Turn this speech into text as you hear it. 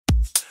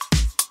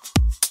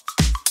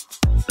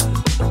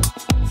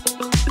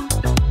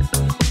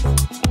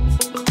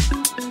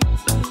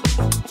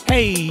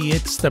Hey,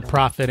 it's the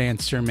Profit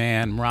Answer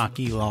Man,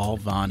 Rocky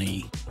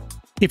Lalvani.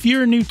 If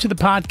you're new to the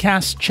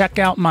podcast, check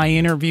out my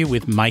interview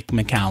with Mike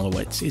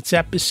Michalowicz. It's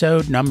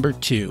episode number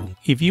 2.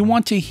 If you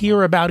want to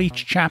hear about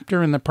each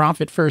chapter in the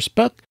Profit First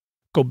book,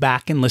 go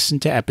back and listen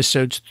to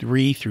episodes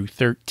 3 through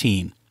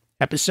 13.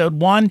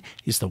 Episode 1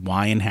 is the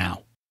why and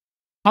how.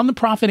 On the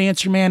Profit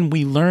Answer Man,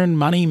 we learn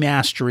money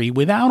mastery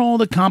without all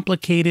the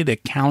complicated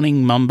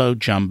accounting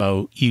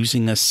mumbo-jumbo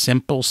using a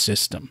simple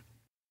system.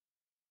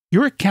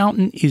 Your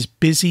accountant is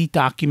busy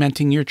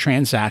documenting your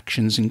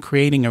transactions and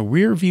creating a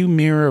rearview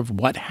mirror of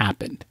what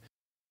happened.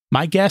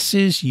 My guess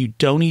is you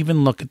don't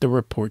even look at the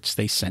reports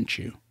they sent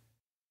you.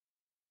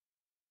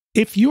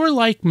 If you're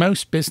like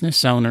most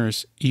business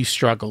owners, you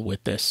struggle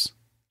with this,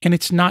 and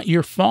it's not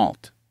your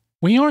fault.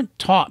 We aren't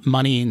taught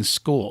money in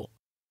school,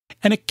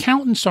 and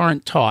accountants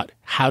aren't taught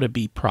how to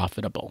be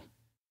profitable.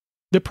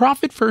 The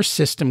Profit First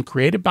system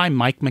created by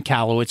Mike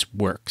Michalowicz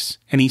works,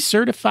 and he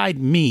certified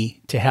me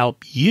to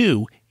help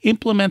you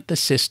implement the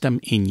system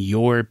in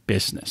your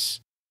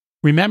business.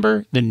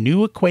 Remember, the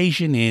new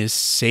equation is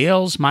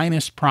sales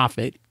minus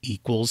profit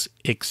equals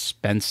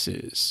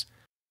expenses.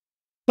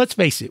 Let's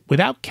face it,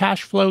 without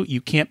cash flow, you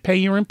can't pay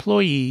your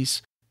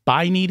employees,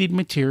 buy needed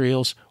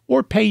materials,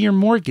 or pay your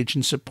mortgage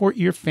and support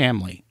your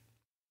family.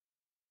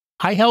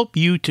 I help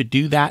you to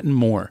do that and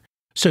more,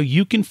 so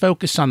you can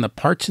focus on the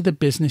parts of the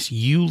business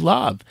you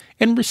love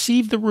and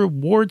receive the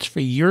rewards for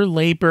your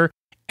labor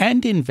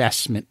and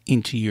investment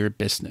into your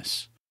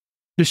business.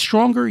 The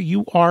stronger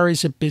you are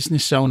as a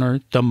business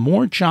owner, the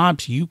more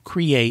jobs you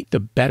create,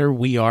 the better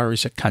we are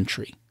as a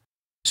country.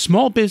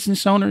 Small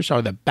business owners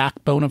are the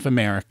backbone of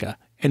America,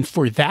 and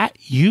for that,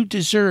 you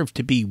deserve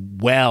to be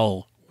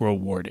well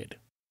rewarded.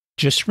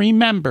 Just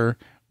remember,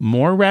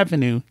 more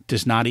revenue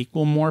does not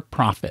equal more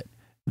profit.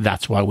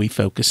 That's why we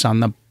focus on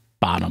the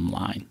bottom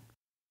line.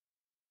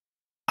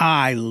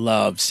 I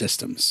love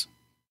systems,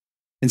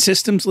 and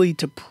systems lead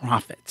to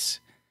profits.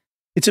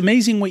 It's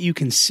amazing what you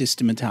can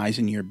systematize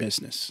in your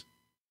business.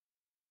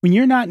 When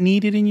you're not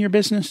needed in your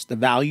business, the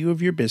value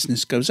of your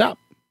business goes up.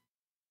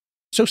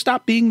 So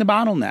stop being the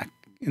bottleneck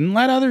and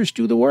let others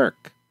do the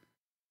work.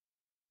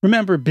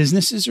 Remember,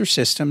 businesses are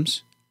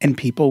systems, and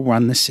people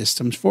run the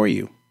systems for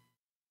you.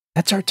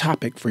 That's our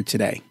topic for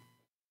today.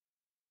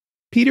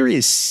 Pieter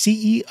is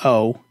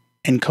CEO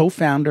and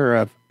co-founder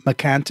of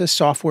Macanta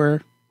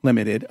Software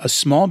Limited, a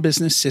small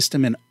business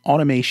system and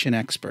automation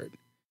expert.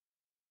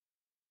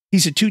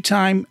 He's a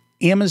 2-time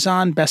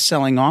Amazon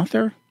best-selling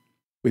author.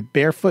 With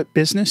Barefoot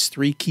Business,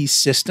 3 key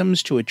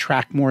systems to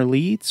attract more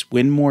leads,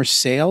 win more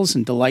sales,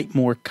 and delight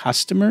more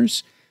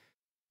customers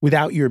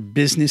without your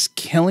business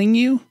killing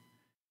you.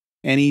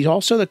 And he's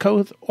also the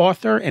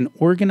co-author and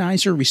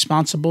organizer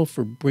responsible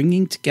for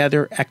bringing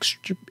together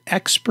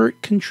expert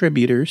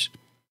contributors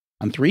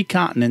on 3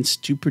 continents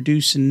to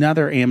produce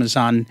another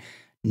Amazon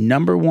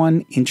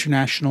 #1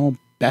 international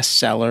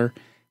bestseller,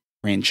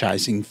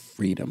 Franchising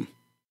Freedom.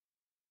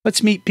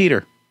 Let's meet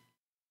Pieter.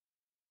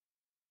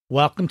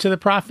 Welcome to the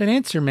Profit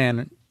Answer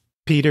Man,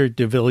 Pieter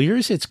de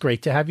Villiers. It's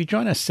great to have you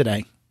join us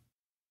today.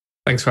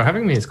 Thanks for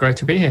having me. It's great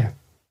to be here.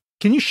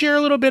 Can you share a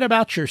little bit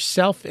about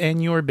yourself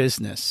and your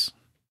business?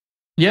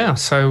 Yeah,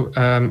 so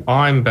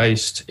I'm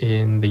based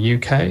in the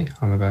UK.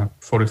 I'm about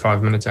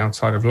 45 minutes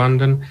outside of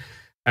London,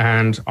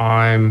 and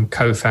I'm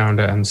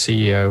co-founder and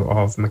CEO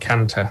of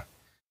Macanta,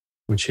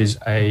 which is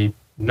a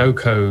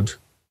no-code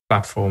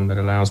platform that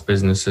allows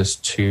businesses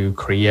to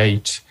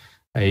create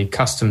a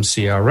custom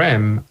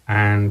CRM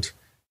and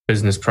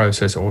business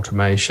process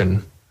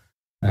automation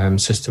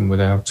system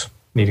without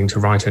needing to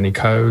write any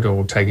code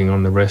or taking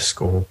on the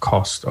risk or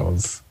cost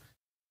of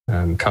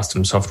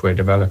custom software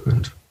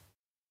development.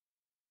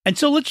 And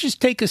so let's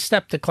just take a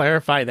step to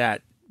clarify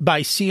that.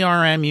 By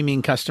CRM, you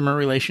mean Customer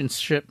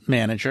Relationship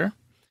Manager.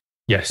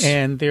 Yes.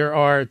 And there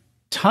are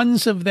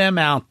tons of them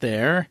out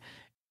there.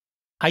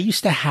 I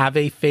used to have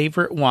a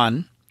favorite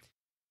one,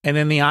 and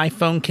then the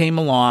iPhone came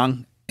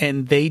along,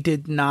 and they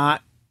did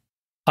not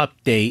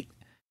update.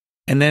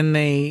 And then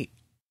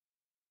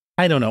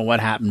I don't know what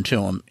happened to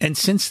them. And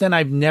since then,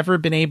 I've never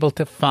been able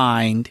to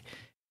find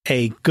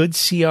a good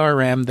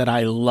CRM that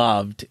I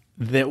loved,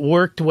 that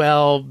worked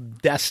well,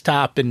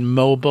 desktop and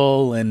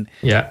mobile. And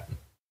yeah,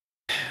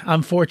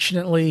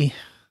 unfortunately,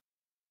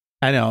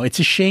 I know it's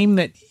a shame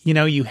that,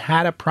 you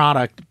had a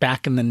product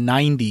back in the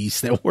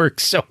 90s that worked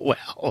so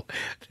well.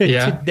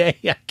 Yeah. Today,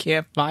 I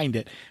can't find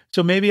it.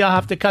 So maybe I'll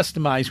have to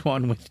customize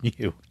one with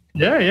you.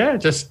 Yeah.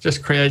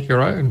 Just create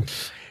your own.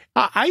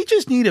 I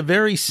just need a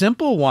very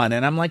simple one.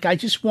 And I'm like, I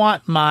just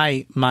want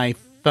my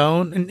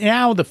phone. And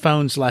now the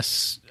phone's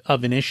less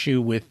of an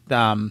issue with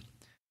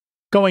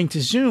going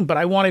to Zoom, but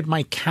I wanted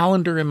my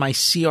calendar and my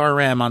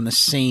CRM on the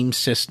same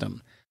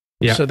system.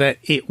 Yeah. So that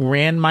it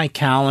ran my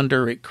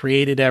calendar, it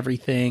created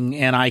everything,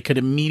 and I could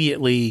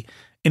immediately,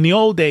 in the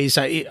old days,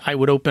 I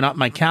would open up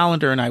my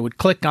calendar and I would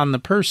click on the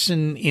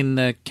person in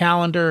the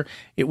calendar.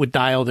 It would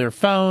dial their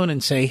phone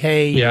and say,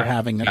 hey, you're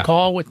having a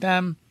call with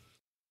them.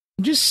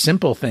 Just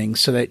simple things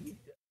so that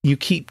you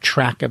keep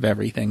track of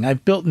everything.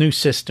 I've built new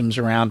systems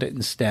around it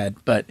instead,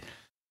 but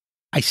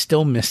I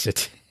still miss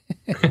it.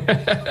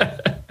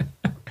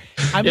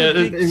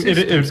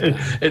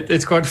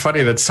 It's quite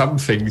funny that some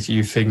things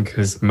you think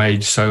has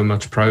made so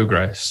much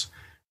progress,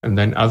 and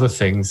then other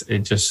things it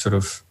just sort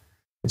of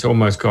it's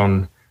almost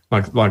gone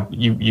like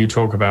you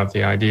talk about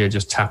the idea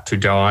just tap to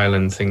dial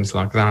and things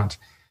like that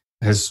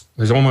has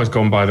almost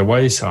gone by the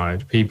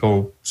wayside.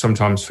 People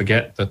sometimes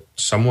forget that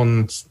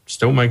someone's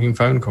still making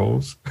phone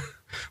calls.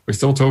 We're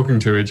still talking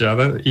to each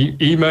other.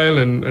 Email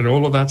and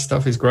all of that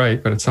stuff is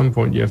great, but at some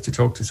point you have to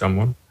talk to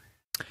someone.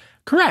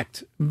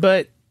 Correct.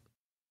 But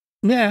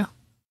yeah,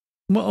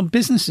 well,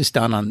 business is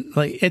done on,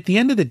 like, at the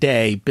end of the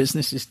day,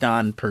 business is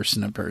done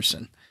person to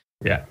person.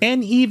 Yeah.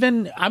 And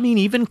even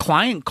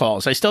client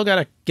calls, I still got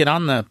to get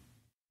on the,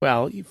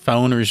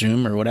 phone or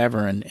Zoom or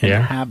whatever and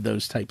have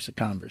those types of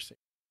conversations.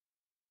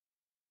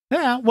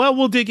 Yeah, well,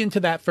 we'll dig into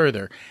that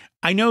further.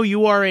 I know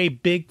you are a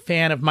big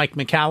fan of Mike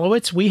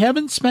Michalowicz. We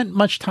haven't spent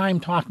much time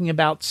talking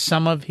about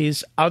some of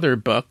his other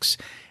books,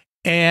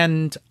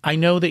 and I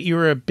know that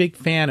you're a big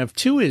fan of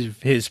two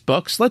of his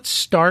books. Let's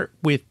start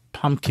with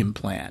Pumpkin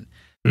Plan.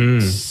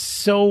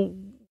 So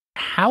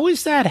how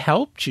has that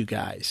helped you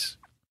guys?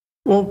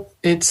 Well,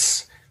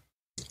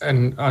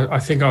 I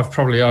think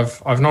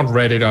I've not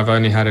read it. I've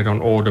only had it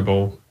on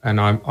Audible,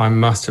 and I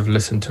must have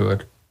listened to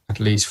it at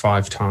least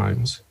 5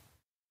 times.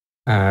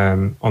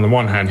 On the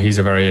one hand, he's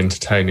a very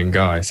entertaining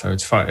guy, so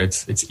it's fun.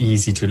 It's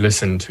easy to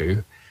listen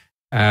to.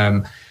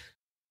 But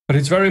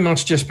it's very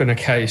much just been a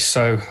case.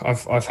 So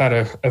I've had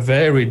a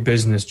varied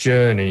business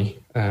journey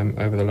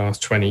over the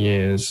last 20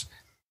 years.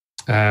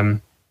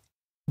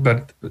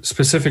 But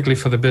specifically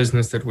for the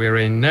business that we're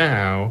in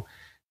now,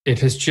 it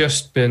has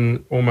just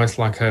been almost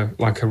like a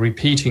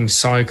repeating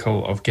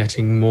cycle of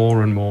getting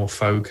more and more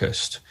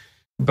focused,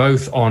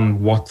 both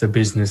on what the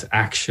business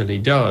actually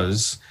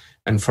does.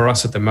 And for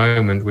us at the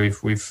moment,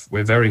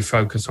 we're very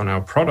focused on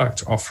our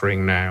product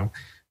offering now,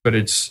 but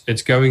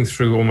it's going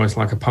through almost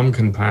like a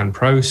pumpkin plan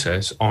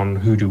process on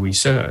who do we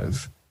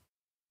serve,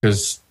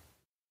 because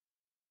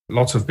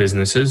lots of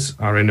businesses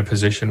are in a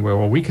position where,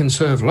 we can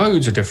serve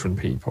loads of different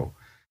people.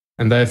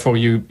 And therefore,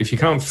 if you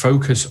can't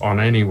focus on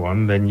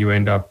anyone, then you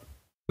end up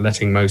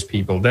letting most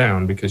people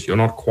down because you're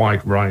not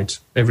quite right.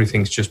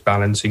 Everything's just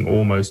balancing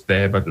almost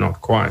there, but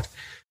not quite.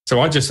 So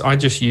I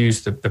just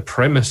use the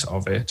premise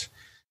of it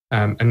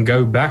and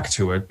go back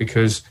to it,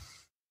 because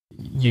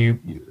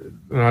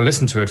when I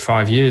listened to it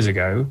 5 years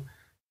ago,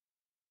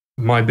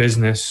 my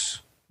business,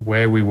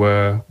 where we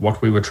were,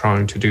 what we were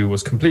trying to do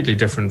was completely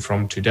different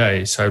from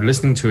today. So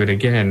listening to it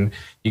again,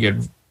 you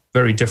get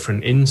very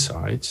different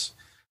insights.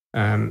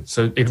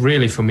 So it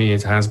really, for me,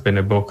 it has been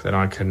a book that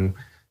I can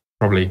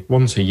probably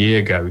once a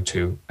year go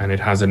to, and it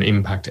has an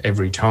impact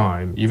every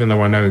time, even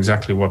though I know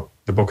exactly what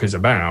the book is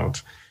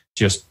about.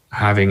 Just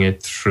having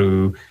it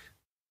through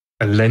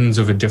a lens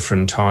of a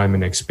different time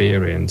and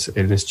experience,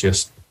 it has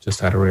just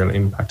had a real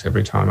impact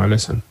every time I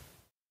listen.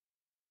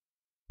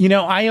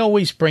 I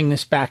always bring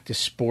this back to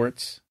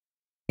sports.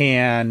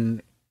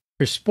 And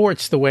for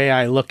sports, the way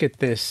I look at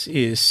this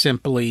is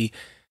simply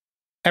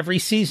every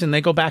season they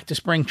go back to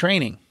spring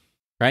training,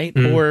 right?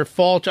 Or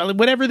fall,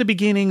 whatever the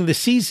beginning of the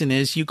season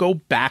is, you go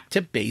back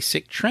to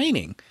basic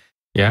training.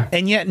 Yeah.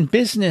 And yet in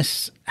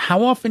business,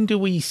 how often do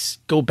we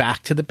go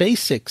back to the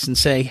basics and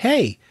say,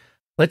 hey,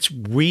 let's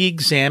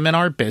re-examine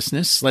our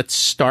business. Let's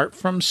start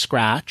from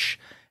scratch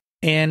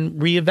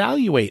and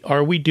reevaluate.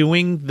 Are we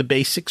doing the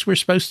basics we're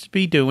supposed to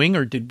be doing,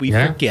 or did we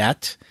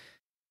forget?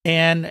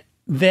 And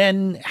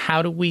then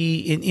how do we,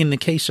 in the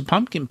case of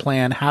Pumpkin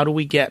Plan, how do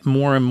we get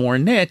more and more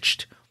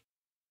niched?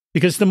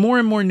 Because the more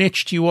and more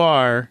niched you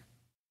are,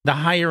 the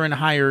higher and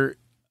higher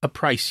a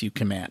price you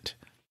command.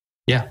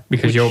 Yeah,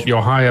 because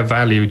you're higher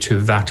value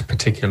to that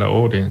particular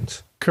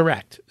audience.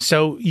 Correct.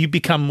 So you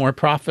become more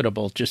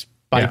profitable just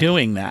by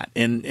doing that.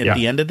 And at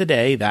the end of the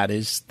day, that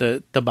is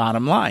the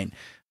bottom line.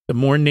 The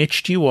more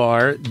niched you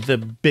are, the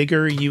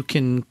bigger you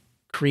can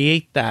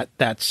create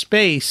that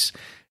space,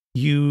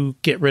 you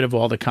get rid of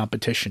all the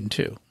competition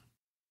too.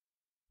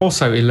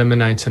 Also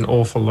eliminates an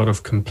awful lot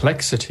of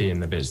complexity in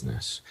the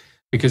business.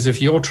 Because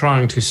if you're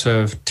trying to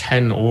serve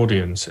 10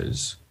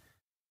 audiences,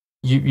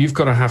 you've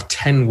got to have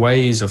 10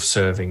 ways of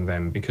serving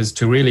them, because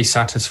to really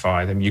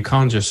satisfy them, you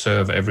can't just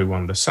serve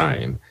everyone the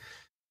same.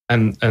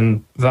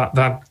 And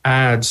that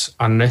adds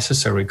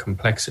unnecessary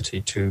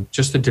complexity to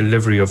just the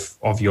delivery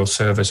of your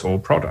service or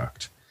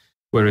product.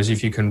 Whereas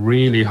if you can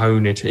really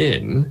hone it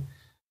in,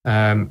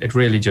 it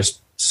really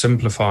just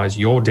simplifies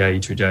your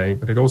day-to-day,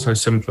 but it also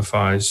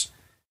simplifies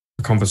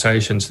the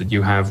conversations that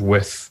you have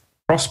with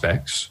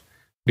prospects,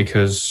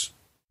 because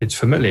it's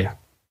familiar.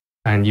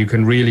 And you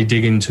can really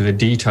dig into the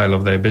detail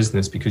of their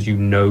business because you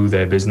know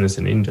their business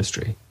and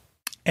industry.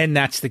 And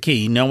that's the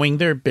key, knowing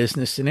their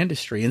business and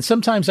industry. And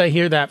sometimes I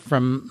hear that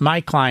from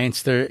my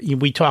clients.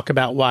 We talk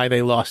about why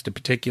they lost a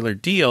particular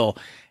deal.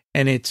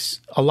 And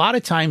it's a lot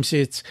of times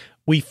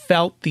we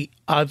felt the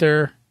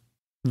other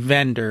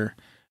vendor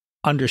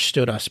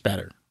understood us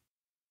better,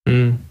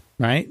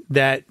 right?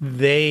 That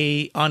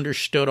they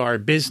understood our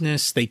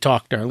business. They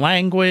talked our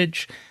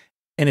language.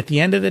 And at the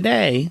end of the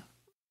day,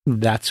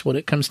 that's what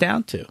it comes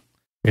down to.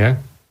 Yeah.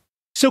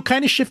 So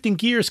kind of shifting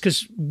gears,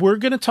 because we're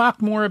going to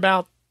talk more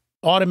about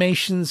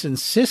automations and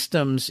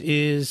systems,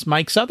 is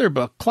Mike's other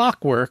book,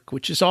 Clockwork,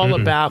 which is all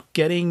about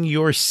getting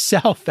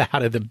yourself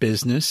out of the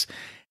business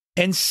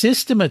and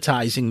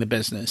systematizing the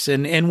business.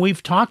 And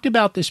we've talked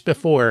about this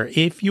before.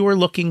 If you're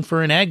looking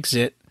for an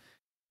exit,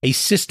 a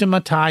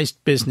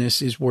systematized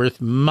business is worth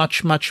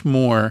much, much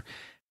more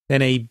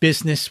than a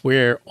business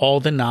where all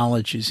the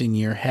knowledge is in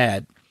your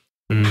head.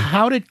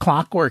 How did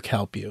Clockwork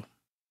help you?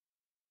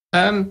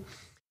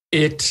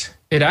 It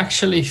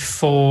actually,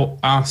 for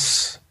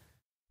us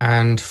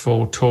and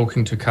for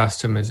talking to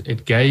customers,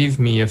 it gave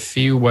me a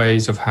few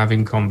ways of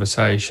having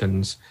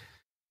conversations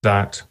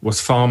that was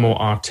far more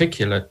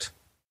articulate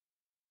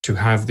to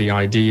have the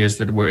ideas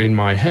that were in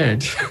my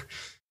head.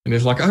 And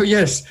it's like, oh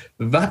yes,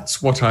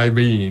 that's what I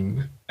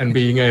mean, and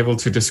being able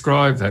to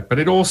describe that. But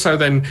it also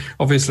then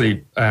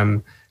obviously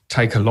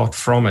take a lot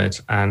from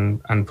it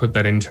and put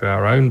that into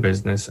our own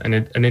business. And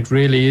it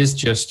really is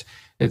just,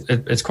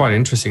 it's quite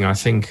interesting. I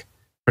think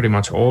pretty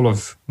much all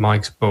of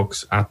Mike's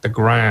books at the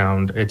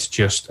ground, it's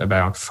just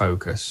about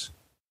focus.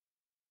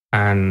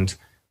 And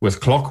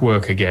with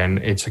Clockwork, again,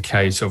 it's a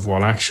case of,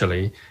 well,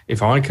 actually,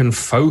 if I can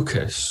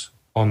focus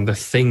on the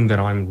thing that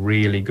I'm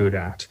really good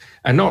at,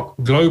 and not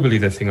globally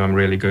the thing I'm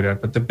really good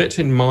at, but the bit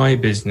in my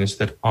business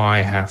that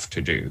I have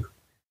to do,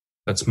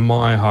 that's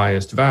my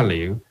highest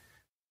value,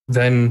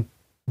 then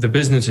the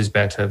business is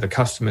better, the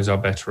customers are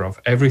better off,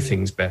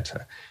 everything's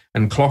better.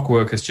 And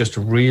Clockwork is just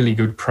a really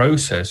good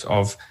process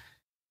of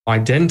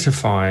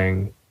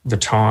identifying the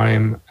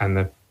time and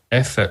the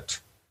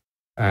effort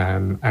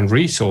and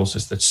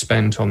resources that's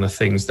spent on the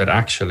things that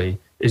actually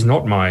is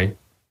not my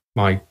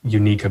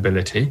unique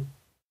ability,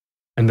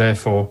 and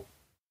therefore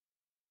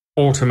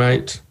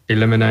automate,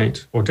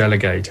 eliminate, or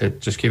delegate it,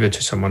 just give it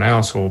to someone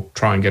else or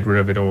try and get rid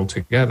of it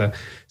altogether,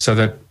 so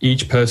that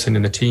each person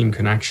in the team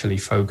can actually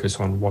focus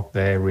on what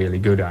they're really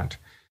good at.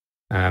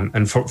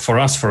 And for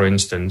us, for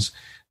instance,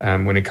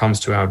 when it comes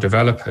to our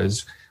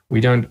developers, we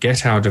don't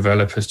get our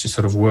developers to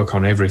sort of work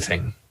on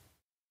everything.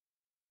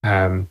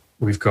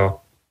 We've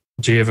got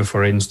Jiva,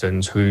 for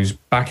instance, who's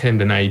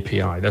back-end and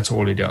API. That's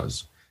all he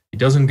does. He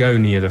doesn't go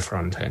near the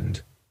front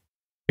end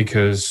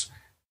because,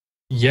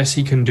 yes,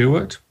 he can do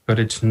it, but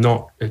it's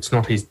not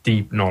his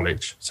deep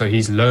knowledge. So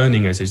he's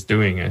learning as he's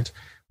doing it.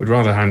 We'd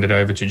rather hand it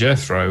over to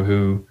Jethro,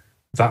 who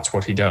that's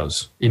what he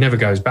does. He never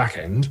goes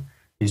back-end.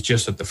 He's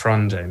just at the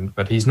front end,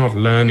 but he's not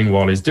learning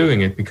while he's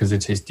doing it because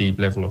it's his deep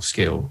level of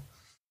skill.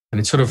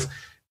 And it's sort of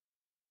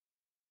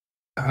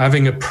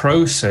having a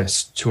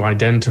process to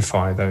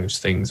identify those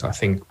things, I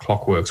think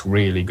Clockwork's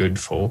really good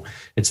for.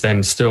 It's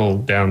then still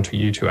down to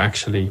you to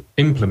actually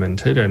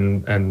implement it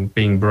and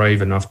being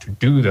brave enough to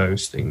do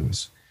those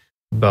things.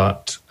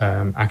 But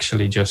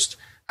actually just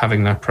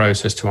having that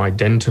process to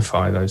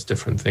identify those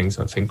different things,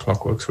 I think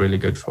Clockwork's really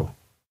good for.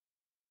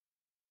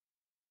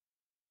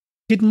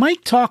 Did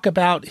Mike talk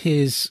about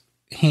his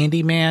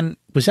handyman?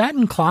 Was that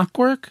in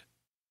Clockwork?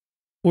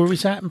 Or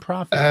was that in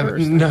Profit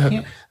First?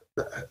 No.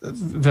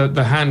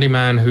 The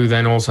handyman who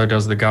then also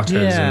does the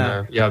gutters.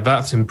 Yeah,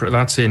 that's in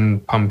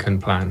Pumpkin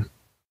Plan.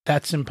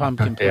 That's in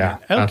Pumpkin Plan. Yeah,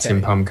 okay. That's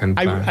in Pumpkin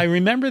Plan. I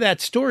remember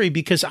that story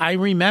because I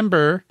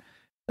remember,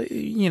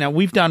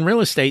 we've done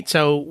real estate,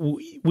 so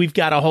we've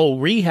got a whole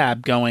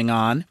rehab going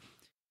on,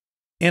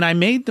 and I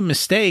made the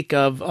mistake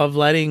of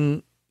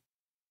letting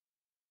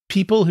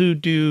people who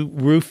do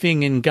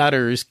roofing and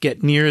gutters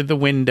get near the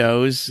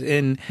windows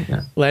and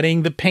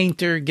letting the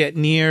painter get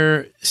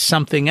near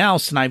something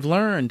else. And I've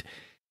learned,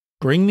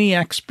 bring the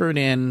expert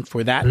in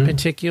for that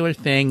particular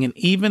thing. And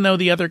even though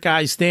the other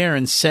guy's there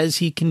and says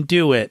he can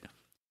do it,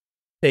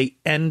 they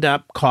end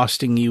up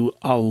costing you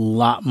a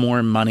lot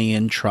more money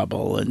and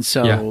trouble. And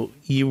so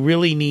you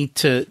really need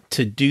to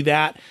do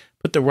that,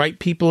 put the right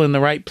people in the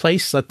right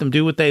place, let them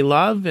do what they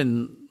love,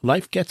 and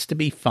life gets to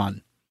be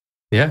fun.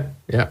 Yeah,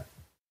 yeah.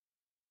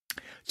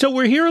 So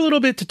we're here a little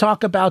bit to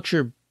talk about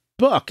your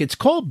book. It's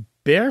called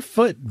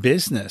Barefoot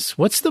Business.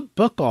 What's the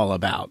book all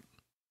about?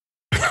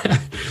 The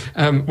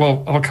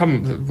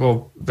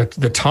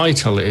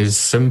title is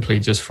simply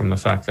just from the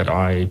fact that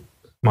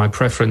my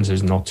preference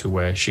is not to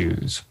wear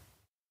shoes.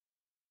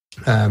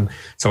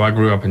 So I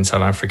grew up in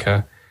South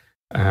Africa,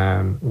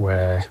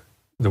 where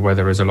the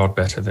weather is a lot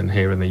better than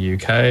here in the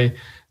UK.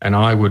 And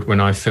I would, when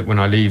I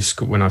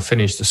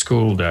finished the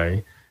school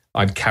day,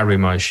 I'd carry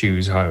my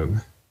shoes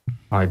home.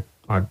 I'd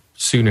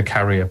sooner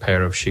carry a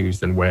pair of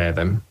shoes than wear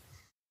them.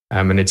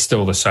 And it's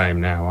still the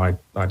same now.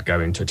 I'd go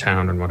into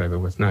town and whatever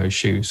with no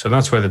shoes. So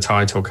that's where the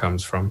title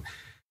comes from.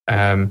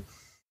 I'd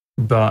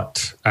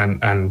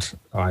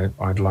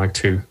like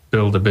to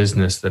build a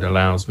business that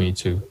allows me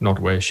to not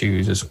wear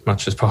shoes as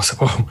much as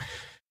possible.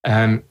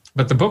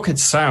 But the book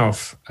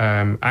itself,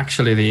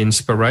 actually the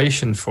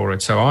inspiration for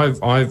it. So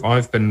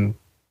I've been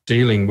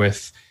dealing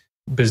with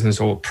business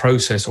or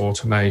process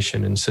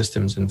automation and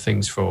systems and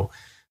things for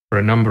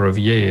a number of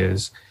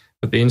years.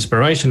 But the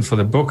inspiration for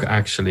the book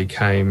actually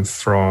came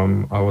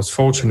from, I was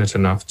fortunate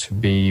enough to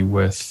be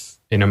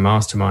in a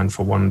mastermind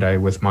for one day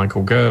with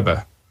Michael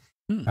Gerber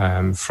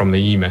from the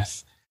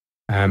E-Myth.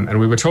 And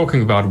we were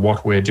talking about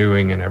what we're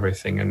doing and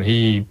everything. And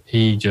he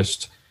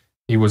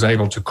was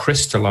able to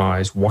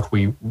crystallize what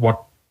we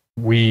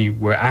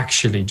were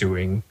actually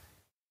doing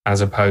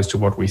as opposed to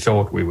what we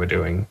thought we were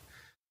doing.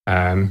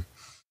 And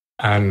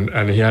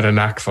he had a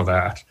knack for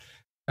that.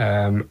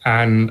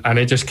 And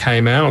it just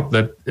came out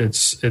that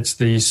it's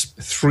these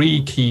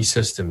three key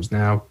systems.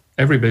 Now,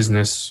 every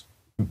business,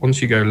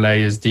 once you go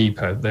layers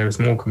deeper, there is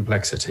more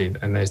complexity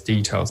and there's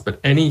details. But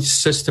any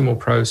system or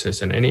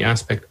process and any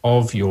aspect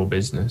of your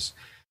business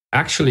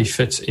actually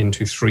fits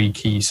into three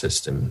key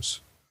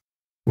systems,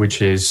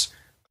 which is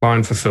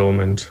client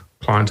fulfillment,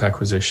 client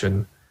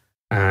acquisition,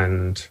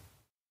 and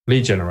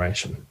lead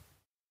generation.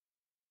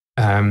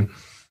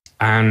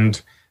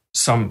 And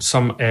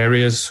some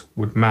areas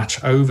would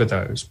match over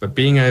those, but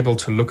being able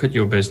to look at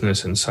your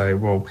business and say,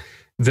 well,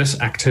 this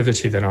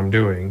activity that I'm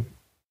doing,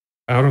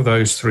 out of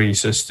those three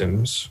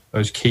systems,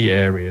 those key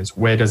areas,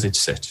 where does it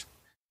sit?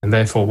 And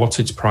therefore, what's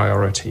its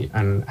priority?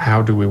 And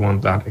how do we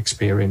want that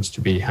experience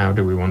to be? How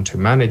do we want to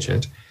manage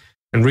it?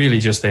 And really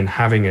just then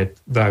having it,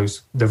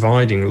 those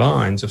dividing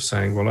lines of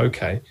saying, well,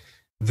 okay,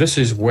 this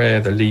is where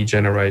the lead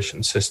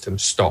generation system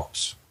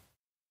stops.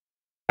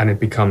 And it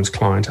becomes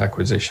client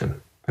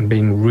acquisition. And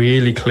being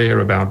really clear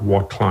about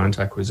what client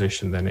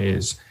acquisition then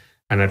is.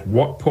 And at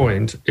what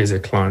point is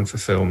it client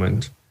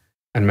fulfillment?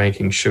 And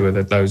making sure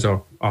that those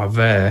are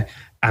there,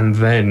 and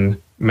then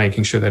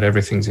making sure that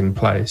everything's in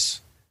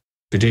place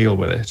to deal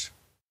with it.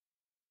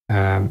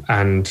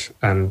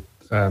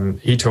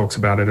 He talks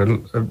about it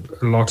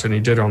a lot, and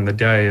he did on the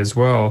day as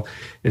well.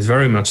 Is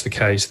very much the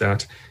case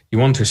that you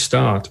want to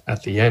start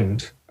at the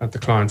end, at the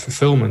client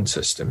fulfillment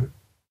system,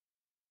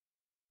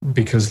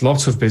 because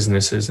lots of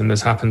businesses, and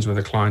this happens with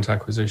the client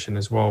acquisition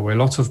as well, where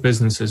lots of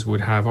businesses would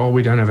have,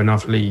 we don't have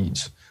enough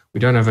leads. We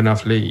don't have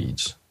enough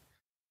leads.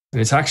 And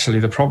it's actually,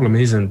 the problem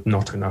isn't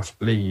not enough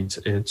leads.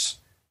 It's,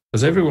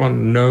 does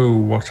everyone know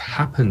what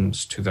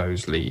happens to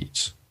those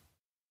leads?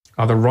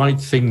 Are the right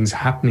things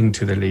happening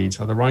to the leads?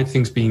 Are the right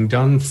things being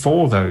done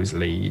for those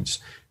leads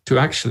to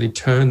actually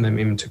turn them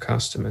into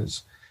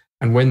customers?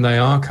 And when they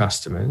are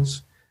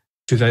customers,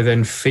 do they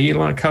then feel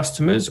like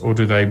customers, or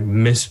do they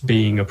miss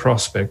being a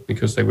prospect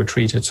because they were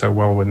treated so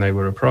well when they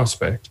were a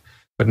prospect?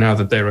 But now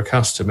that they're a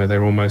customer,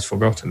 they're almost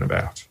forgotten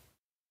about.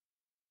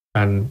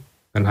 And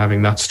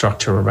having that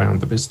structure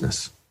around the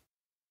business.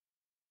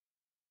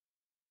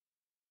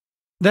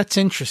 That's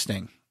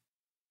interesting.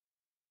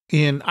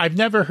 And I've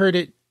never heard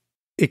it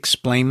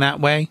explained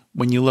that way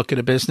when you look at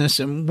a business.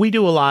 And we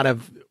do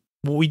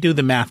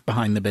the math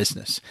behind the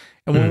business.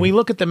 And when we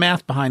look at the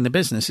math behind the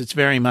business, it's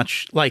very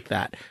much like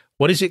that.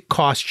 What does it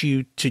cost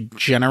you to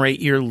generate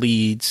your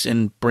leads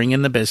and bring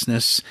in the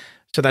business?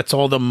 So that's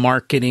all the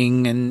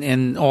marketing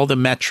and all the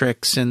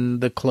metrics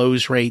and the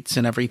close rates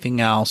and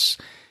everything else.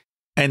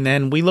 And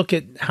then we look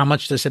at how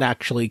much does it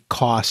actually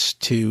cost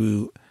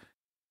to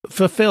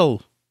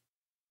fulfill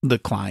the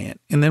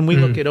client. And then we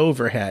look at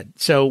overhead.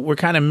 So we're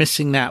kind of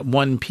missing that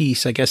one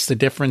piece. I guess the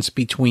difference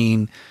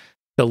between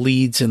the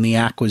leads and the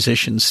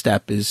acquisition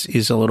step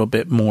is a little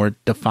bit more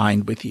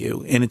defined with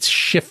you. And it's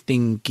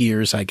shifting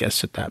gears, I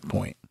guess, at that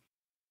point.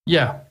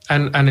 Yeah.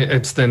 And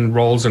it's then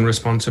roles and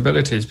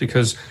responsibilities,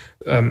 because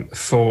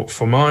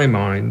for my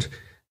mind,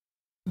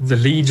 the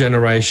lead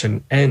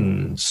generation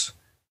ends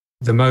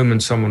the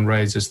moment someone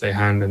raises their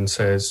hand and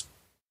says,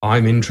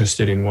 I'm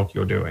interested in what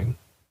you're doing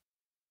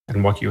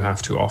and what you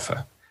have to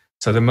offer.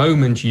 So the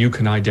moment you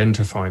can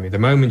identify me, the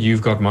moment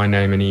you've got my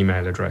name and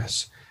email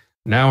address,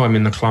 now I'm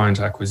in the client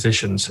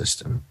acquisition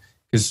system,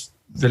 because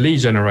the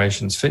lead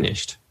generation's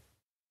finished.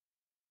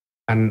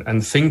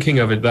 And thinking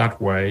of it that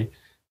way,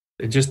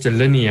 it just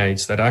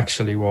delineates that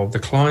actually, well, the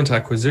client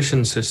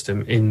acquisition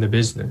system in the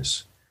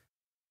business,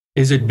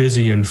 is it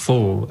busy and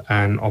full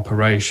and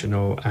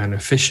operational and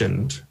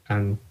efficient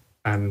and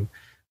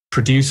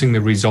producing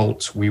the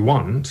results we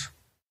want,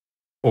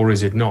 or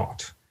is it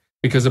not?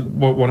 Because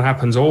what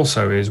happens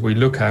also is we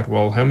look at,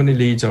 well, how many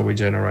leads are we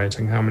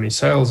generating? How many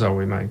sales are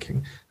we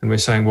making? And we're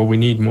saying, well, we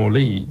need more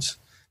leads.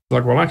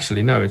 Like, well,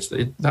 actually, no, it's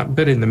that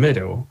bit in the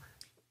middle.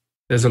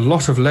 There's a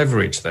lot of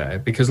leverage there,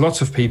 because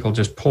lots of people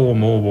just pour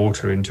more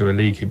water into a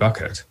leaky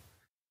bucket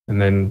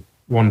and then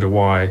wonder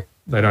why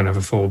they don't have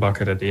a full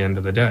bucket at the end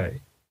of the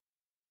day.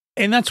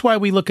 And that's why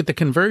we look at the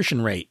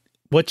conversion rate.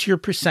 What's your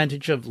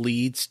percentage of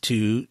leads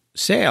to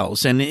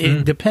sales?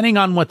 And depending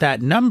on what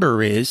that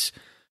number is,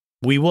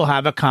 we will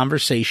have a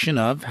conversation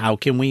of how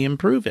can we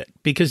improve it?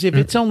 Because if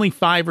it's only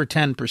 5 or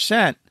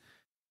 10%,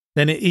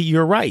 then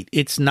you're right.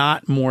 It's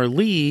not more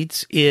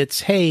leads.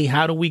 It's, hey,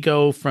 how do we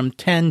go from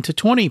 10 to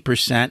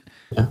 20%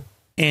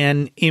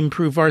 and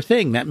improve our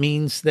thing? That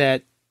means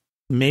that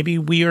maybe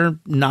we are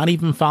not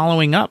even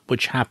following up,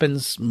 which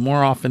happens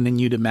more often than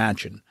you'd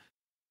imagine.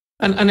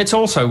 And it's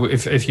also,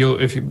 if you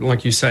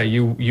like you say,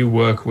 you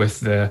work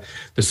with the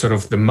sort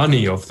of the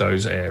money of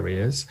those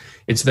areas,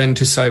 it's then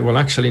to say, well,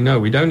 actually, no,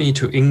 we don't need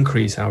to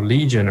increase our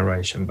lead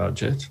generation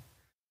budget.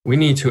 We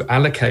need to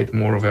allocate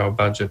more of our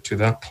budget to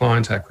that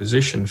client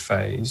acquisition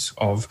phase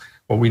of,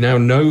 well, we now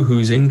know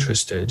who's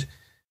interested.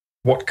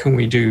 what can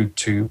we do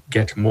to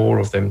get more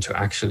of them to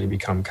actually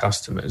become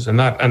customers? And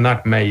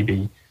that may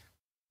be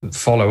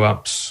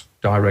follow-ups,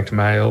 direct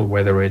mail,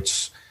 whether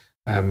it's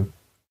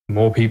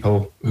more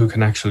people who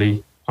can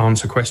actually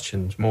answer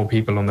questions, more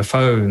people on the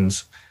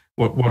phones,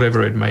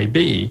 whatever it may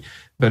be.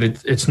 But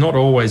it's not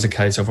always a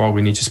case of,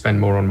 we need to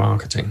spend more on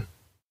marketing.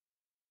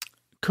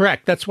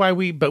 Correct. That's why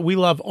we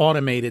love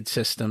automated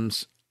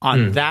systems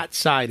on that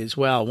side as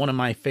well. One of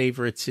my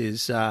favorites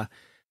is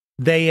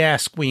They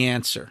Ask, We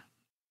Answer.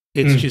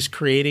 It's just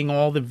creating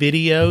all the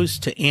videos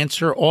to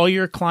answer all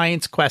your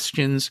clients'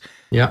 questions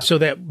so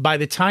that by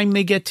the time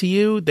they get to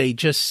you, they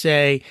just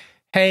say,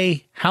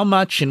 hey, how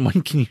much and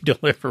when can you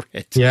deliver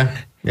it? Yeah.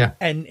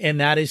 And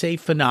that is a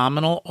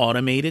phenomenal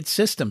automated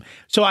system.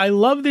 So I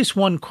love this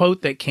one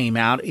quote that came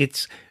out.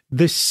 It's,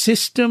 the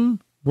system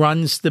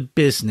runs the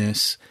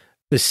business,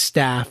 the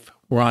staff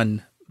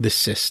run the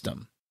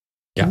system.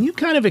 Yeah. Can you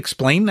kind of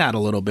explain that a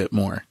little bit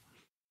more?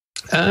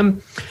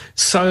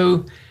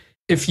 So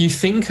if you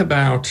think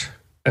about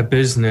a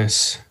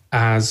business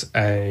as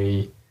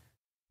a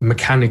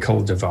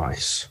mechanical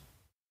device,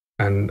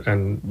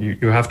 and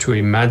you have to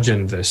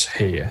imagine this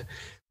here,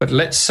 but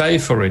let's say,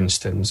 for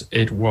instance,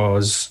 it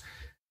was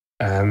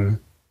a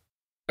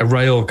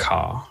rail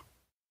car,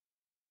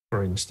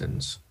 for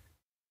instance.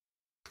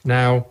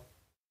 Now,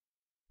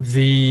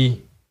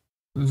 you've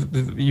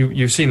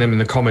seen them in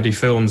the comedy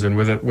films, and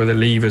with the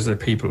levers that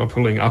people are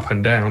pulling up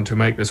and down to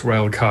make this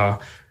rail car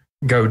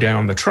go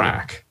down the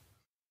track.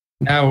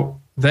 Now,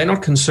 they're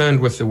not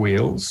concerned with the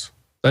wheels.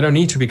 They don't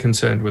need to be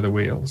concerned with the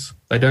wheels.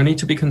 They don't need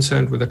to be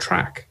concerned with the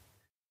track.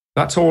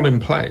 That's all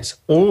in place.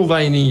 All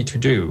they need to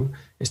do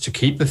is to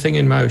keep the thing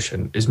in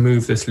motion, is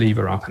move this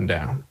lever up and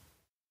down.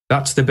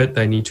 That's the bit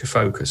they need to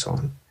focus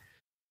on.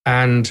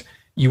 And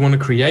you want to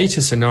create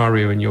a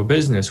scenario in your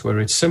business where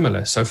it's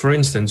similar. So for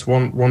instance,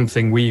 one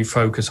thing we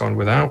focus on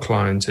with our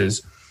clients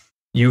is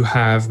you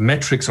have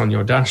metrics on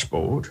your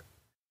dashboard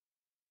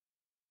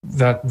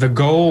that the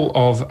goal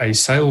of a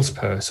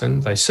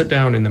salesperson, they sit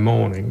down in the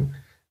morning,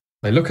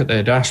 they look at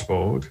their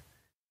dashboard,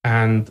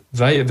 and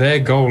their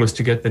goal is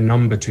to get the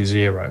number to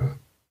 0.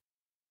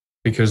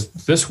 Because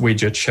this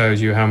widget shows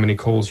you how many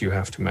calls you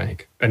have to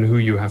make and who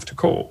you have to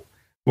call.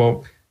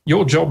 Well,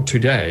 your job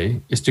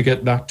today is to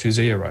get that to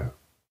 0.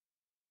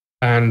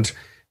 And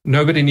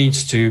nobody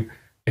needs to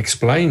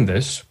explain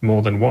this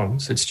more than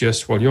once. It's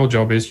just, your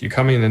job is you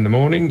come in the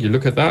morning, you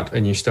look at that,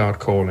 and you start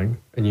calling,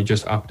 and you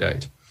just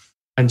update.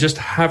 And just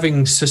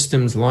having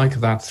systems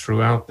like that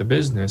throughout the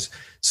business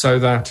so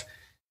that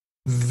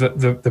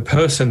the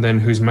person then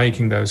who's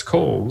making those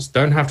calls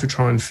don't have to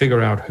try and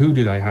figure out, who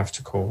do they have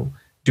to call?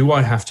 Do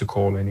I have to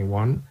call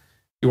anyone?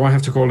 Do I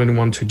have to call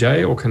anyone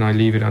today, or can I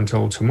leave it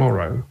until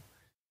tomorrow?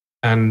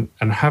 And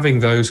having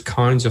those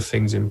kinds of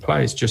things in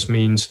place just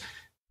means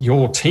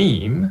your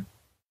team,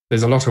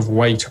 there's a lot of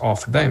weight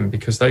off them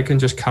because they can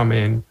just come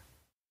in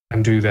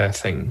and do their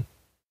thing.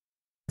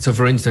 So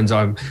for instance,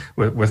 I'm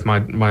with my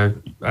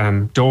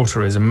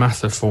daughter is a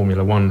massive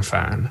Formula One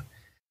fan,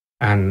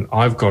 and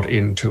I've got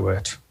into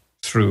it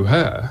through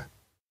her.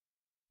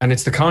 And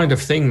it's the kind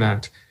of thing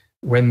that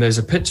when there's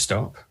a pit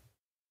stop,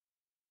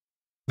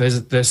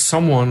 there's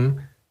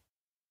someone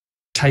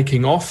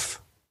taking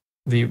off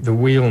the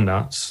wheel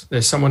nuts,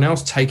 there's someone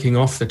else taking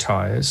off the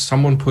tires,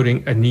 someone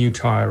putting a new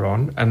tire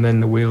on, and then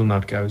the wheel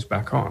nut goes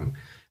back on.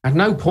 At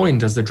no point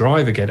does the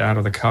driver get out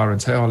of the car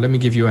and say, let me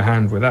give you a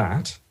hand with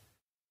that.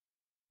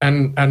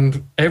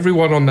 And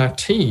everyone on that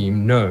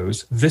team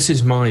knows this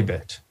is my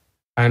bit.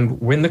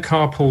 And when the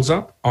car pulls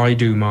up, I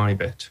do my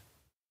bit.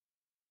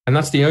 And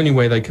that's the only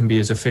way they can be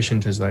as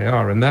efficient as they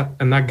are. And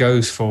that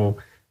goes for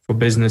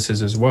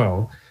businesses as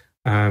well.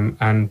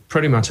 And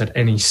pretty much at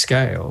any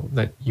scale,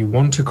 that you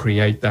want to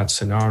create that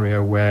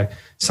scenario where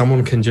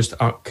someone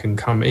can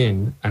come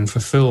in and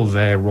fulfill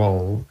their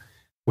role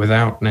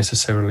without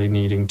necessarily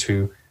needing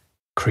to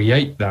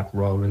create that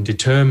role and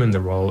determine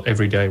the role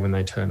every day when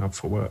they turn up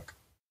for work.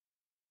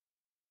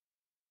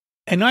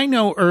 And I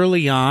know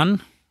early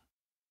on,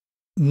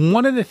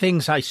 one of the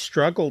things I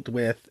struggled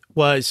with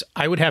was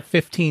I would have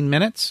 15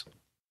 minutes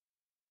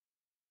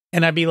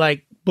and I'd be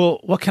like,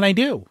 well, what can I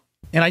do?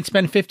 And I'd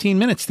spend 15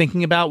 minutes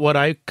thinking about what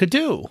I could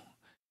do.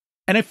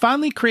 And I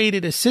finally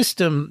created a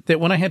system that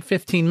when I had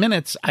 15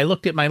 minutes, I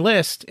looked at my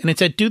list and it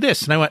said, do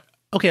this. And I went,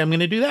 okay, I'm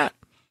going to do that.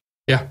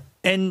 Yeah.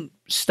 And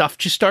stuff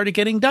just started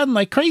getting done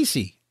like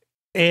crazy.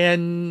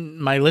 And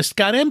my list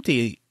got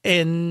empty.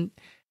 And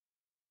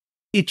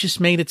it just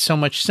made it so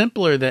much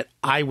simpler that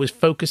I was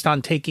focused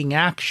on taking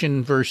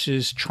action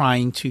versus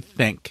trying to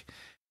think.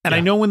 And I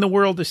know in the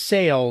world of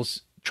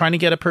sales, trying to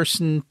get a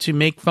person to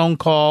make phone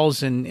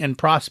calls and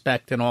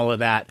prospect and all of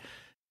that,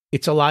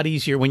 it's a lot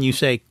easier when you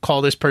say,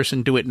 call this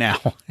person, do it now.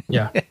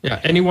 Yeah.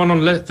 Anyone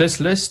on this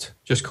list,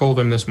 just call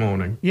them this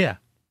morning. Yeah.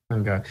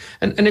 Okay.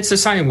 And it's the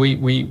same.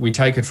 We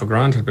take it for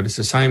granted, but it's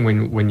the same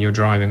when you're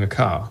driving a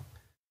car.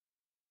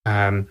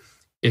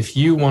 If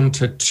you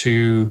wanted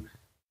to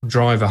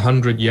drive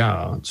 100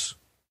 yards,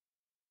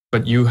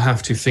 but you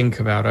have to think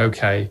about,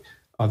 okay,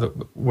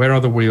 where are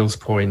the wheels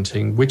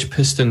pointing? Which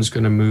piston's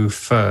going to move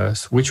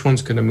first? Which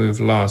one's going to move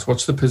last?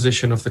 What's the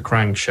position of the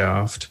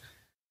crankshaft?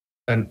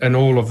 And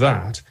all of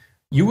that,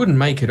 you wouldn't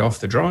make it off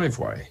the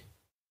driveway.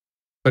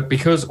 But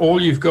because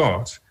all you've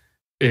got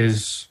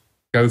is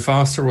go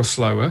faster or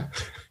slower,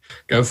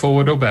 go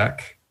forward or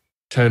back,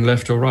 turn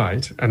left or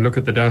right, and look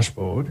at the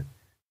dashboard,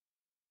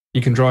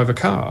 you can drive a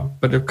car.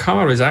 But a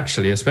car is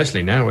actually,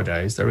 especially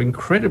nowadays, they're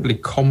incredibly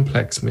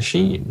complex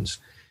machines.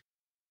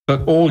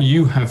 But all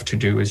you have to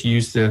do is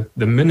use the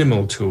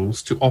minimal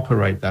tools to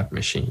operate that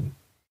machine.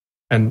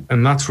 And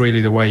that's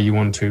really the way you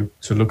want to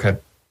look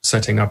at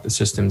setting up the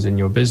systems in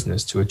your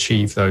business to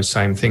achieve those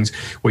same things,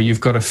 where you've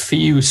got a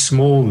few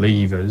small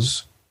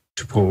levers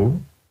to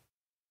pull,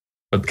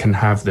 but can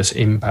have this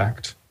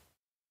impact.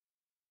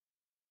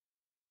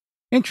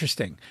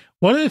 Interesting.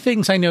 One of the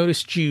things I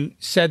noticed you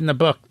said in the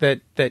book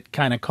that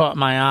kind of caught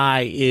my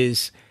eye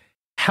is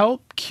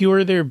help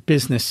cure their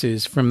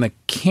businesses from the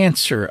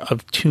cancer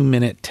of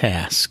 2-minute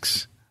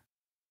tasks.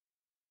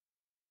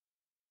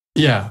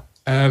 Yeah.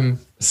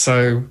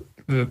 So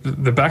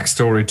the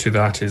backstory to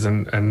that is,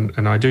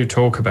 and I do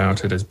talk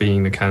about it as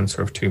being the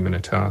cancer of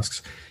 2-minute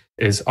tasks,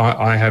 is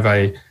I have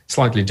a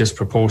slightly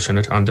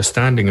disproportionate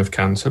understanding of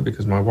cancer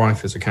because my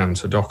wife is a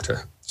cancer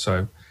doctor.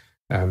 So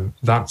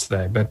that's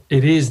there. But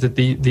it is that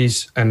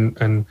these,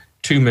 and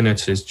 2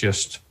 minutes is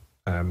just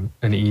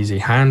an easy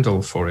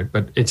handle for it,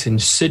 but it's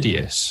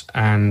insidious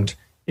and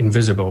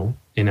invisible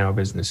in our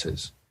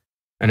businesses.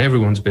 And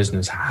everyone's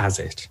business has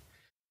it.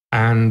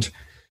 And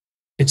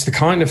it's the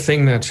kind of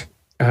thing that,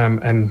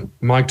 and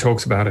Mike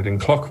talks about it in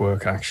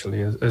Clockwork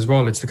actually as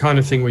well. It's the kind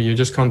of thing where you're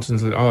just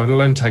constantly,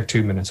 it'll only take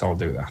 2 minutes, I'll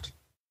do that.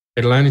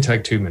 It'll only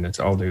take 2 minutes,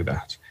 I'll do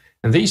that.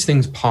 And these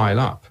things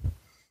pile up.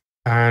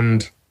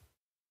 And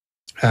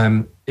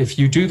if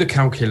you do the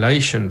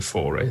calculation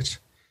for it,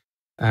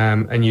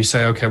 and you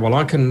say, okay, well,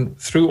 I can,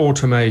 through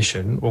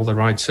automation or the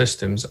right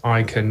systems,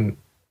 I can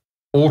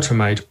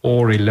automate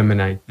or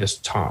eliminate this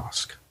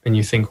task. And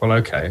you think, well,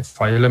 okay,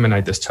 if I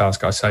eliminate this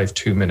task, I save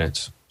 2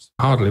 minutes. It's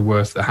hardly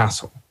worth the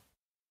hassle.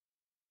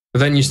 But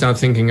then you start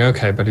thinking,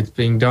 okay, but it's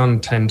being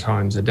done 10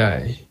 times a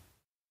day.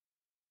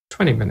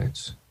 20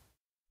 minutes.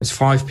 There's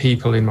 5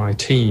 people in my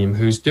team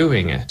who's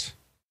doing it.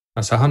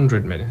 That's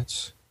 100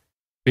 minutes.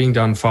 Being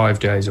done 5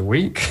 days a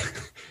week.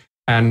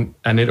 And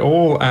it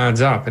all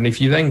adds up. And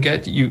if you then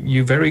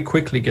you very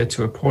quickly get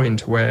to a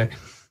point where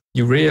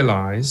you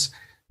realize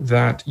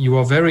that you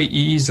are very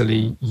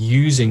easily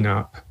using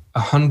up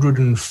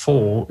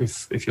 104,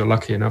 if you're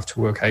lucky enough to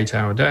work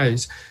 8-hour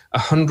days,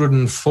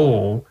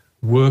 104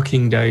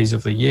 working days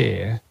of the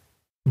year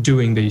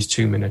doing these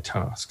 2-minute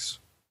tasks.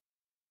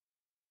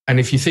 And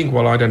if you think,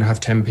 well, I don't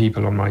have 10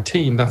 people on my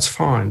team, that's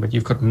fine, but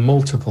you've got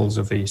multiples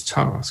of these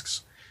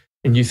tasks.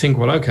 And you think,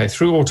 well, okay,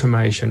 through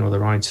automation or the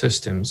right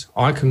systems,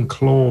 I can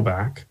claw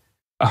back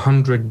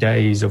 100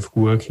 days of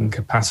working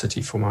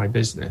capacity for my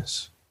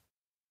business.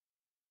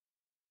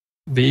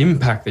 The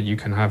impact that you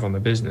can have on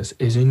the business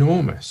is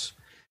enormous.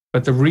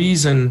 But the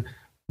reason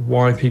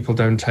why people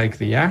don't take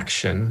the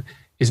action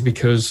is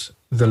because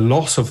the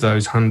loss of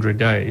those 100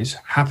 days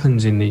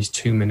happens in these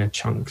 2-minute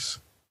chunks.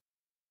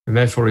 And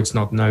therefore, it's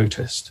not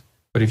noticed.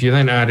 But if you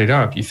then add it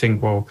up, you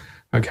think, well,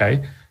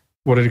 okay,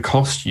 what did it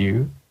cost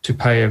you to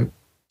pay a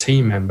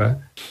team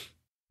member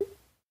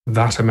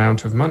that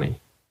amount of money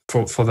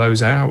for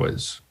those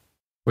hours?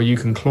 Well, you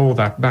can claw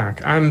that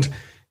back. And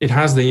it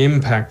has the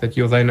impact that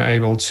you're then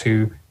able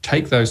to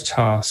take those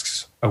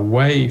tasks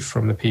away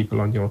from the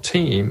people on your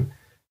team,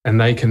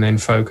 and they can then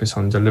focus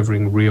on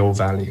delivering real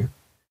value,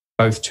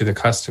 both to the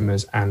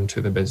customers and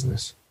to the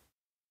business.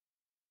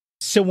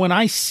 So when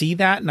I see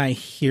that and I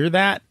hear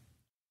that,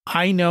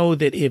 I know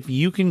that if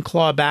you can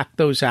claw back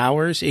those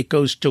hours, it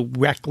goes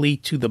directly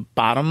to the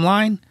bottom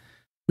line,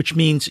 which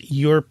means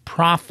your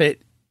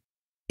profit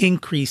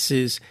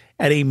increases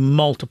at a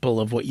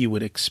multiple of what you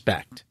would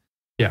expect.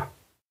 Yeah.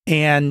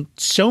 And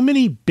so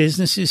many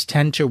businesses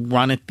tend to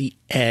run at the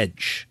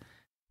edge.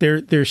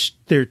 They're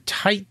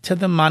tight to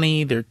the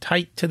money, they're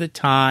tight to the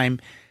time,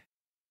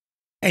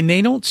 and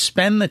they don't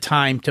spend the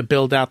time to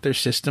build out their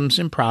systems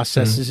and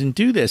processes and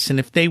do this. And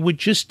if they would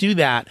just do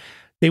that,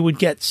 they would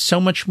get so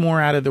much more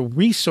out of the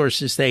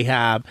resources they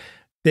have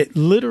that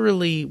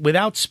literally,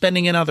 without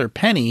spending another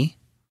penny,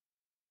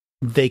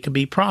 they could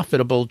be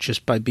profitable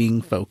just by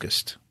being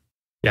focused.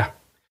 Yeah.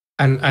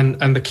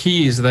 And the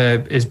key is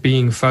there is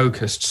being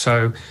focused.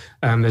 So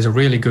there's a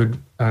really good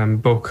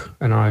book,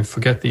 and I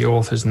forget the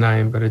author's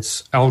name, but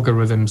it's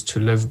Algorithms to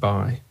Live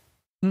By.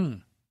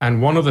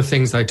 And one of the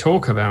things they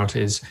talk about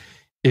is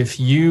if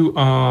you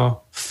are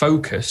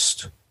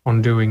focused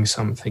on doing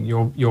something,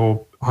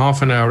 you're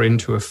half an hour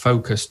into a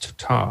focused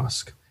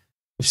task.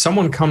 If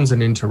someone comes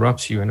and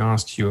interrupts you and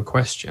asks you a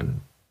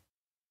question,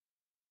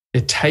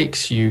 it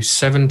takes you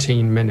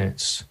 17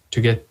 minutes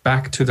to get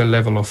back to the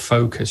level of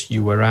focus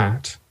you were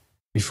at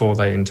before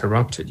they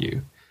interrupted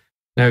you.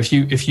 Now, if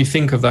you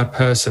think of that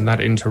person,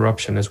 that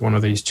interruption as one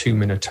of these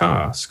 2-minute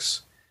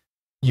tasks,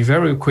 you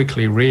very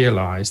quickly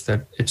realize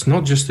that it's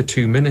not just the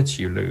 2 minutes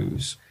you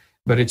lose.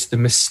 but it's the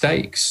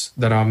mistakes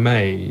that are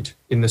made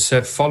in the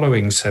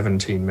following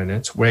 17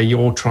 minutes where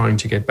you're trying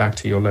to get back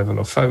to your level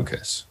of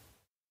focus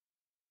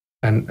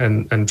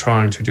and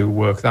trying to do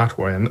work that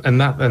way.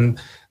 And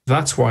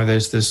that's why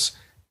there's this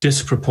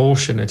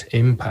disproportionate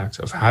impact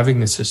of having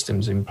the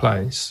systems in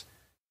place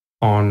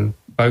on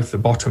both the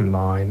bottom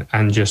line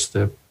and just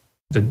the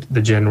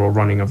general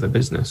running of the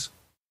business.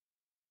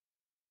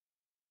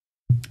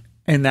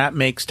 And that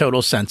makes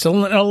total sense.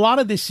 And a lot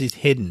of this is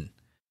hidden,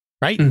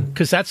 right?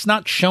 Because that's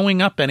not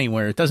showing up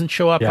anywhere. It doesn't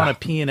show up on a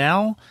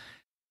P&L,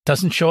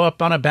 doesn't show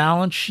up on a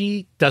balance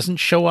sheet, doesn't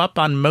show up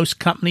on most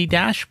company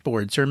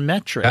dashboards or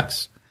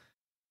metrics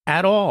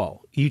at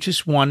all. You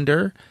just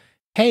wonder,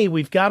 hey,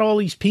 we've got all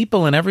these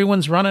people and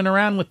everyone's running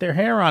around with their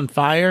hair on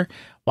fire.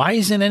 Why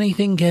isn't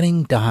anything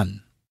getting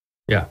done?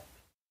 Yeah.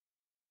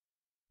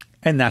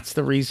 And that's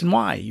the reason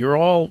why. You're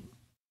all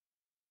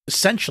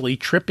essentially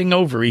tripping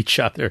over each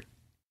other.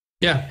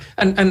 Yeah.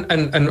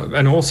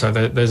 And also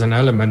there's an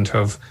element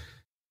of,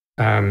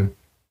 and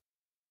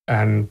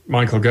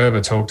Michael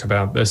Gerber talked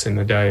about this in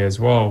the day as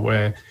well,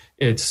 where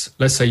it's,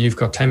 let's say you've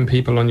got 10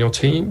 people on your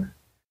team.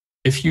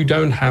 If you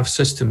don't have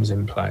systems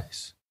in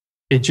place,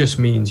 it just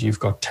means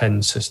you've got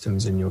 10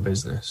 systems in your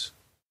business,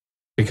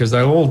 because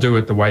they'll all do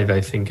it the way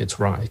they think it's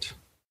right,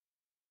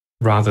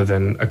 rather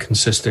than a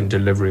consistent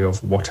delivery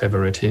of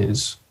whatever it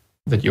is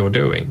that you're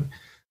doing.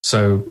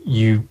 So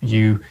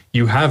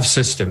you have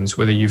systems,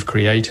 whether you've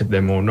created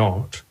them or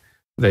not.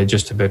 They're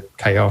just a bit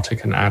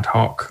chaotic and ad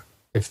hoc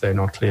if they're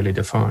not clearly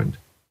defined.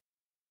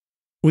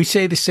 We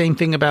say the same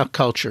thing about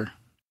culture.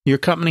 Your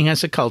company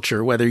has a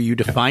culture, whether you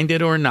defined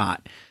it or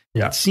not.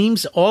 Yeah. It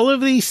seems all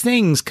of these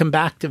things come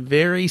back to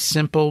very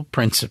simple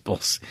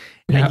principles.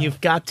 And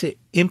you've got to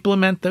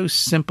implement those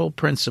simple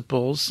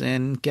principles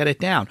and get it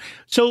down.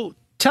 So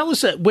tell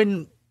us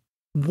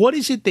what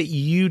is it that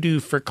you do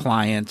for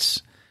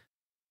clients,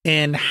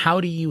 and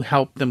how do you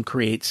help them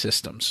create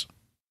systems?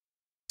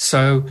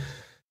 So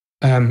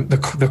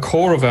the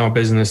core of our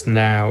business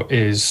now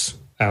is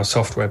our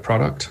software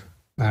product,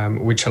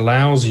 which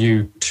allows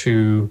you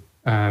to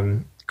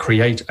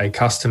create a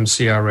custom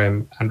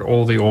CRM and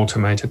all the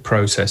automated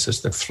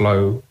processes that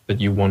flow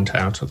that you want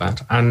out of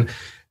that. And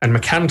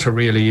Macanta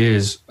really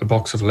is a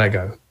box of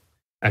Lego.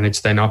 And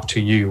it's then up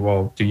to you.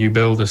 Well, do you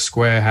build a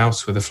square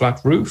house with a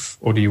flat roof,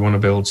 or do you want to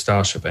build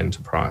Starship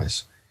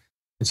Enterprise?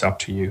 It's up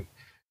to you.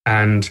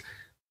 And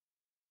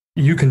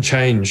you can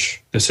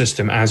change the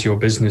system as your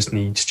business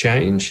needs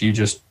change. You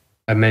just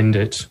amend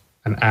it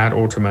and add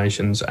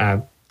automations,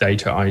 add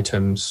data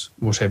items,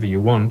 whatever you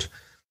want.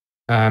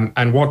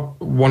 And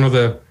one of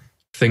the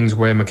things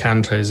where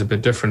Macanta is a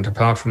bit different,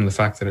 apart from the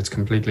fact that it's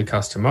completely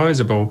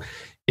customizable,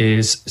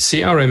 is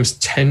CRMs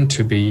tend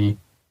to be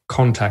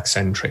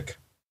contact-centric,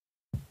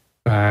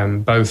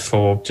 both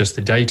for just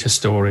the data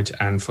storage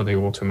and for the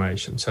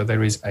automation. So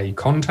there is a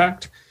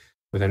contact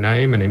with a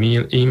name and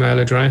an email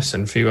address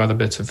and a few other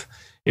bits of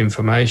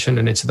information,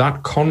 and it's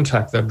that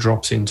contact that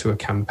drops into a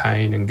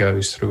campaign and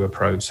goes through a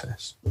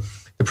process.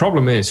 The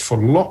problem is, for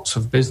lots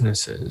of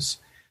businesses,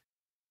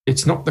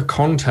 it's not the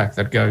contact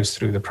that goes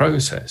through the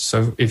process.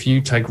 So if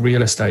you take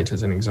real estate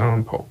as an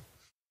example,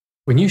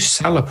 when you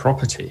sell a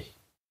property,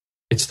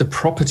 it's the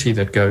property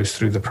that goes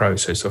through the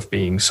process of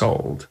being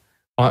sold.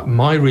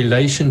 My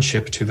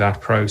relationship to that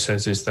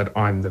process is that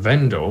I'm the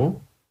vendor,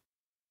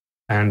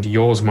 and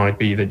yours might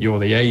be that you're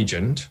the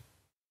agent,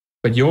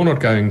 but you're not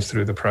going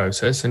through the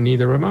process, and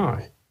neither am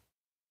I.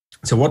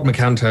 So what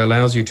Macanta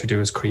allows you to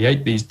do is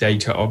create these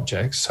data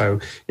objects. So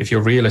if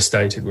you're real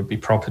estate, it would be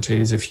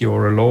properties. If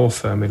you're a law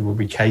firm, it will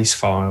be case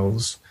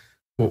files,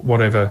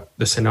 whatever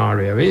the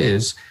scenario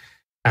is.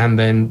 And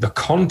then the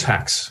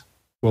contacts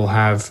will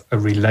have a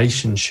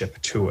relationship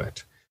to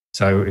it.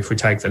 So if we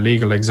take the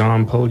legal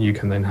example, you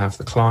can then have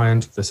the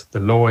client, the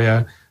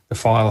lawyer, the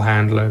file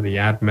handler, the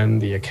admin,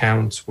 the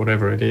accounts,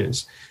 whatever it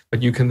is.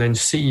 But you can then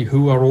see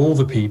who are all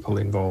the people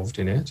involved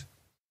in it.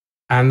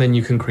 And then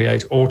you can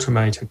create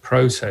automated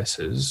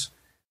processes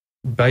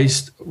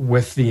based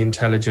with the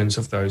intelligence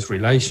of those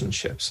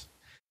relationships.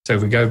 So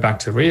if we go back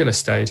to real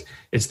estate,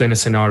 it's then a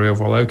scenario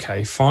of, well,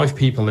 okay, 5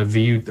 people have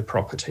viewed the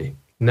property.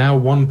 Now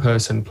one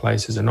person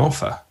places an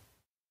offer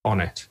on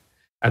it.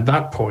 At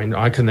that point,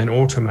 I can then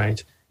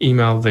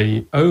email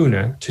the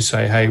owner to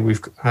say, hey,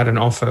 we've had an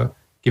offer,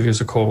 give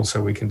us a call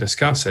so we can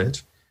discuss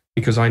it,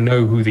 because I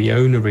know who the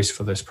owner is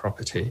for this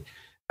property.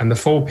 And the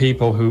 4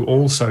 people who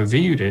also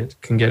viewed it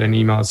can get an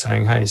email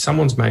saying, hey,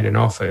 someone's made an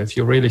offer. If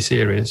you're really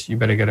serious, you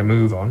better get a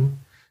move on.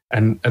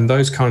 And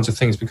those kinds of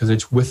things, because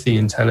it's with the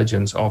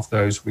intelligence of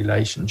those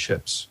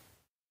relationships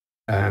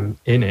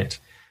in it.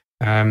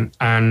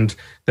 And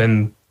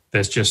then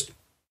there's just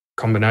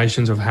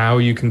combinations of how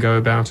you can go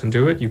about and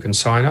do it. You can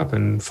sign up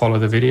and follow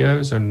the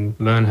videos and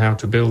learn how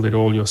to build it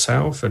all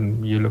yourself,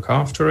 and you look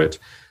after it.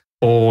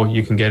 Or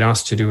you can get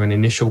us to do an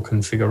initial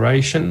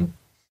configuration,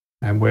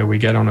 and where we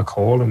get on a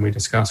call and we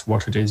discuss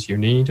what it is you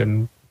need,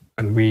 and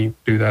we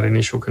do that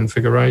initial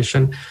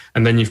configuration.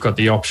 And then you've got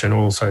the option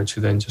also to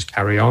then just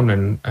carry on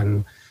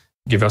and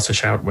give us a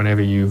shout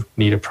whenever you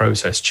need a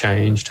process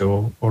changed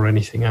or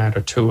anything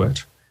added to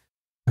it.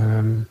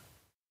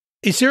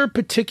 Is there a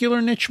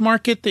particular niche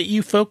market that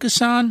you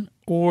focus on,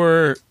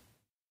 or?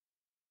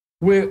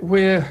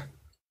 We're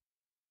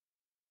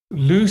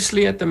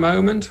loosely at the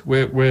moment,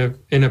 we're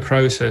in a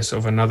process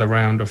of another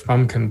round of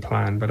pumpkin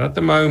plan, but at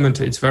the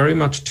moment it's very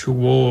much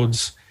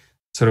towards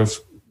sort of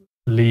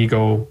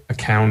legal,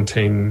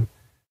 accounting,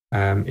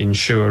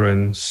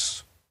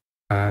 insurance,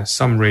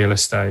 some real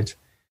estate.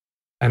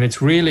 And it's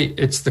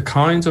the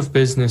kinds of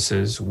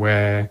businesses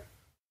where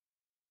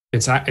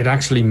it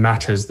actually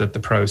matters that the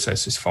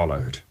process is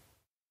followed.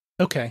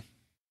 Okay.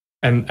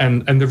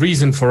 And the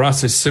reason for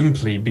us is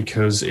simply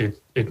because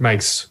it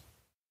makes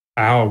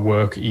our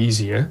work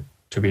easier.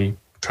 To be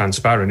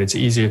transparent, it's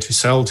easier to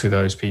sell to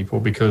those people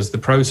because the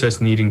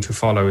process needing to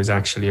follow is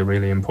actually a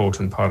really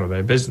important part of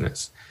their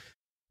business.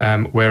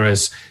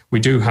 Whereas we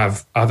do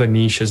have other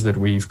niches that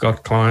we've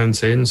got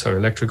clients in. So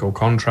electrical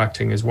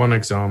contracting is one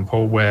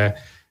example where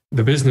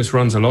the business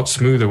runs a lot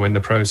smoother when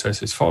the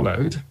process is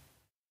followed,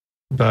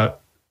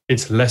 but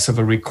it's less of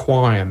a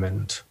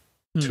requirement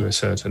to a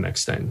certain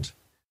extent.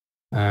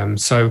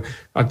 So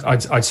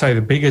I'd say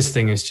the biggest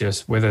thing is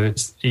just whether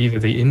it's either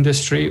the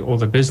industry or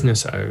the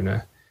business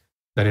owner,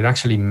 that it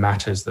actually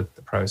matters that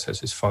the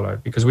process is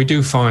followed. Because we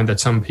do find that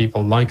some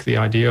people like the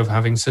idea of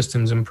having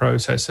systems and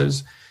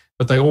processes,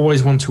 but they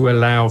always want to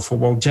allow for,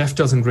 well, Jeff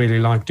doesn't really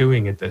like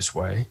doing it this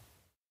way.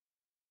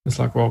 It's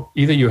like, well,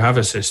 either you have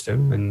a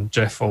system and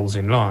Jeff falls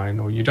in line,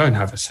 or you don't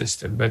have a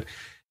system. But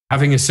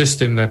having a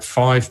system that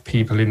 5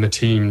 people in the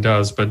team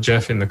does, but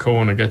Jeff in the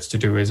corner gets to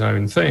do his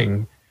own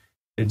thing,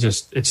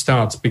 it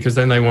starts, because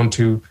then they want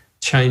to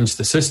change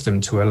the system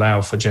to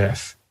allow for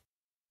Jeff.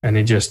 And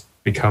it just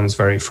becomes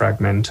very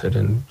fragmented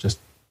and just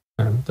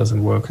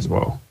doesn't work as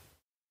well.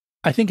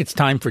 I think it's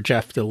time for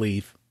Jeff to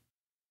leave.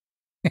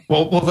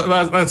 well,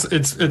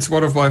 it's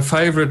one of my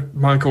favorite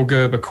Michael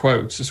Gerber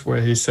quotes, is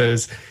where he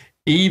says,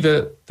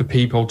 either the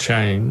people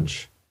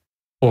change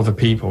or the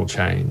people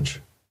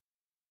change.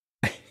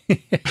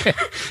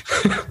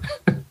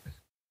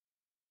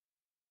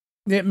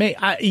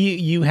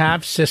 You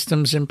have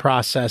systems and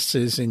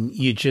processes, and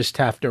you just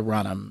have to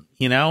run them,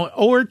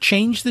 or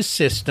change the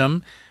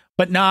system,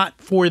 but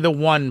not for the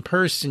one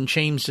person.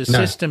 Change the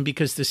system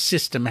because the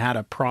system had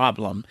a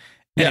problem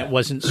and it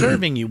wasn't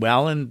serving you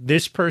well. And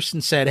this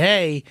person said,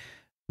 hey,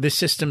 the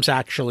system's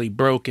actually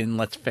broken.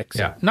 Let's fix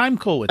it. And I'm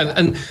cool with that.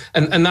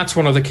 And that's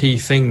one of the key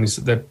things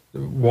that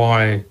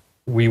why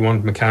we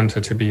want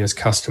Macanta to be as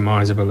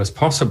customizable as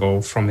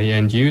possible from the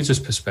end user's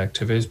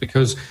perspective, is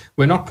because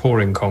we're not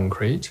pouring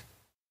concrete.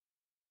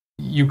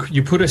 You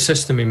put a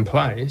system in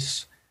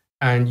place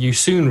and you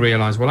soon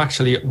realize, well,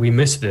 actually, we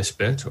missed this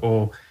bit,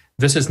 or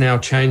this has now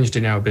changed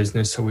in our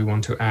business, so we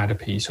want to add a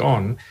piece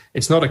on.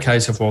 It's not a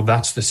case of, well,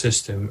 that's the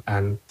system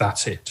and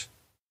that's it.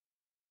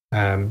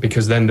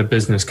 Because then the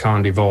business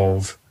can't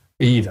evolve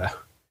either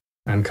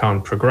and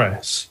can't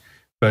progress.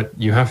 But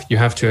you have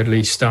to at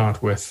least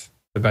start with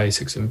the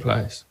basics in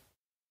place.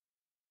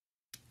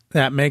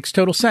 That makes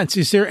total sense.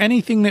 Is there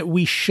anything that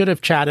we should have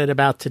chatted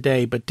about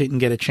today but didn't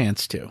get a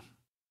chance to?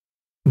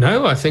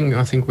 No, I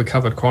think we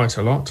covered quite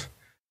a lot.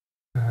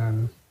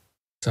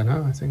 So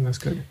no, I think that's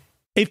good.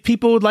 If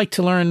people would like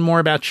to learn more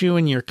about you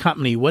and your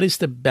company, what is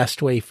the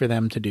best way for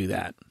them to do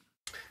that?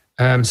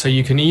 So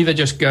you can either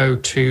just go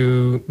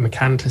to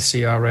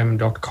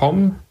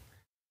macantacrm.com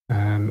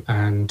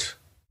and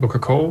book a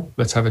call.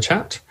 Let's have a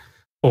chat.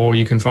 Or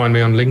you can find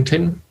me on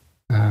LinkedIn.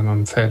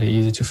 I'm fairly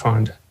easy to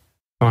find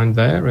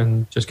there,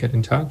 and just get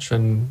in touch,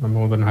 and I'm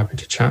more than happy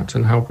to chat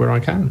and help where I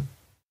can.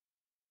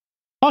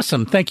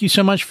 Awesome. Thank you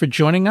so much for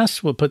joining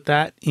us. We'll put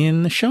that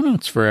in the show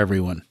notes for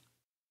everyone.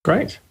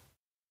 Great.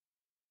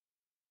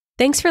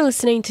 Thanks for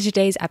listening to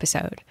today's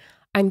episode.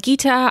 I'm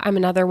Geeta. I'm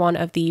another one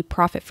of the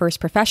Profit First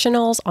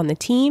professionals on the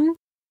team.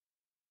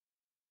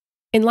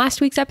 In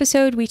last week's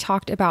episode, we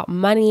talked about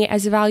money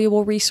as a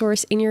valuable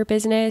resource in your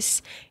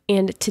business.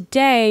 And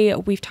today,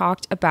 we've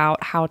talked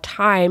about how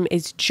time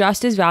is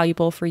just as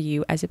valuable for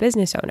you as a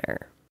business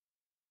owner.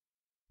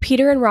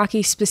 Pieter and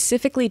Rocky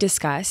specifically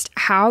discussed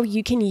how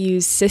you can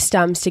use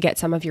systems to get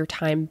some of your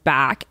time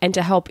back and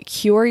to help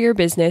cure your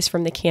business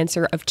from the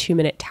cancer of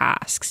 2-minute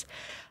tasks.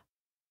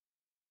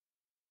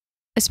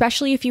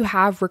 Especially if you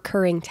have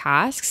recurring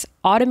tasks,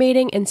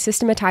 automating and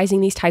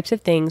systematizing these types of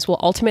things will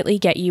ultimately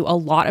get you a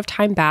lot of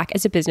time back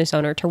as a business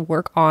owner to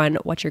work on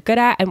what you're good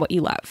at and what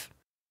you love.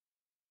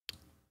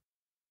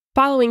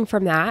 Following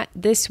from that,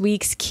 this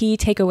week's key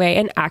takeaway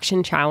and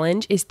action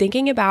challenge is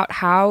thinking about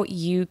how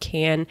you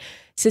can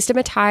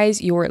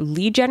systematize your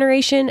lead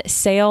generation,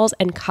 sales,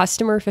 and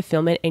customer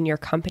fulfillment in your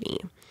company.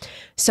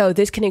 So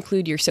this can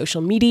include your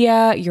social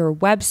media, your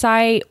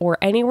website, or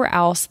anywhere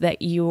else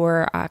that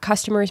your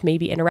customers may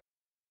be interacting.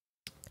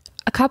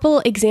 A couple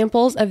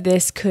examples of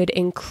this could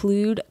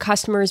include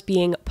customers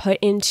being put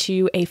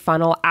into a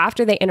funnel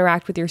after they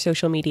interact with your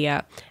social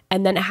media,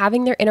 and then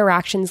having their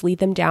interactions lead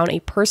them down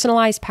a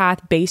personalized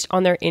path based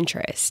on their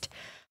interest.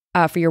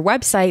 For your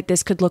website,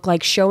 this could look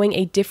like showing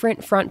a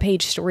different front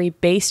page story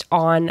based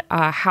on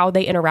how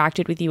they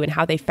interacted with you and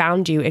how they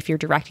found you if you're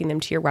directing them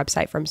to your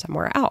website from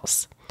somewhere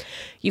else.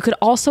 You could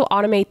also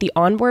automate the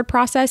onboard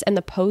process and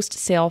the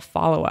post-sale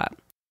follow-up.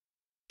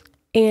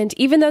 And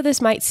even though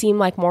this might seem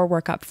like more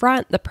work up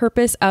front, the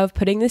purpose of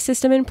putting this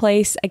system in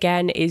place,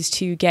 again, is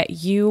to get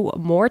you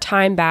more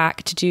time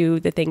back to do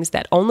the things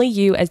that only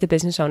you as the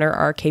business owner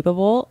are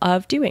capable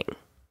of doing.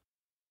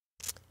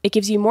 It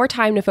gives you more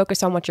time to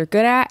focus on what you're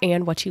good at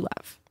and what you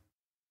love.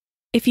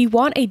 If you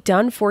want a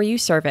done-for-you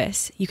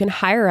service, you can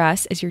hire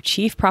us as your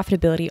chief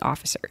profitability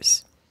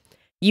officers.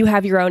 You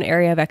have your own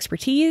area of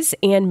expertise,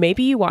 and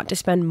maybe you want to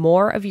spend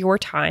more of your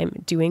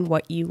time doing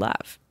what you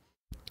love.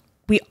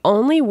 We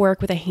only work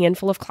with a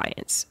handful of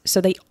clients,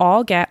 so they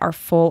all get our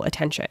full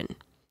attention.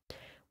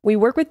 We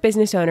work with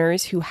business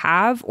owners who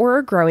have or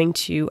are growing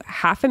to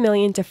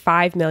 $500,000 to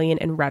 $5 million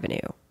in revenue.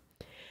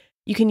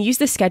 You can use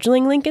the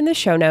scheduling link in the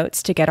show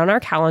notes to get on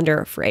our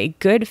calendar for a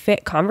good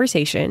fit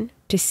conversation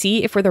to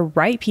see if we're the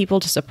right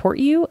people to support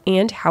you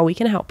and how we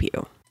can help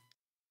you.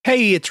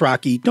 Hey, it's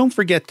Rocky. Don't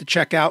forget to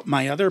check out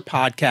my other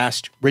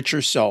podcast,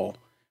 Richer Soul,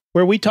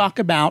 where we talk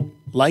about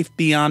life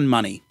beyond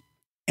money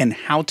and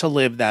how to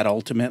live that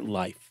ultimate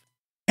life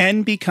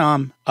and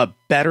become a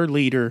better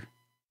leader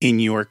in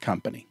your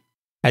company.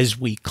 As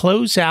we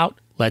close out,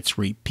 let's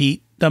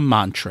repeat the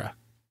mantra.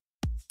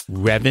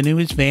 Revenue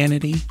is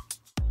vanity,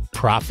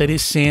 profit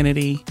is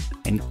sanity,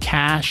 and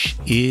cash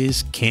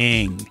is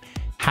king.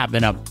 Have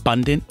an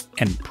abundant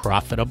and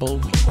profitable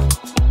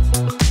week.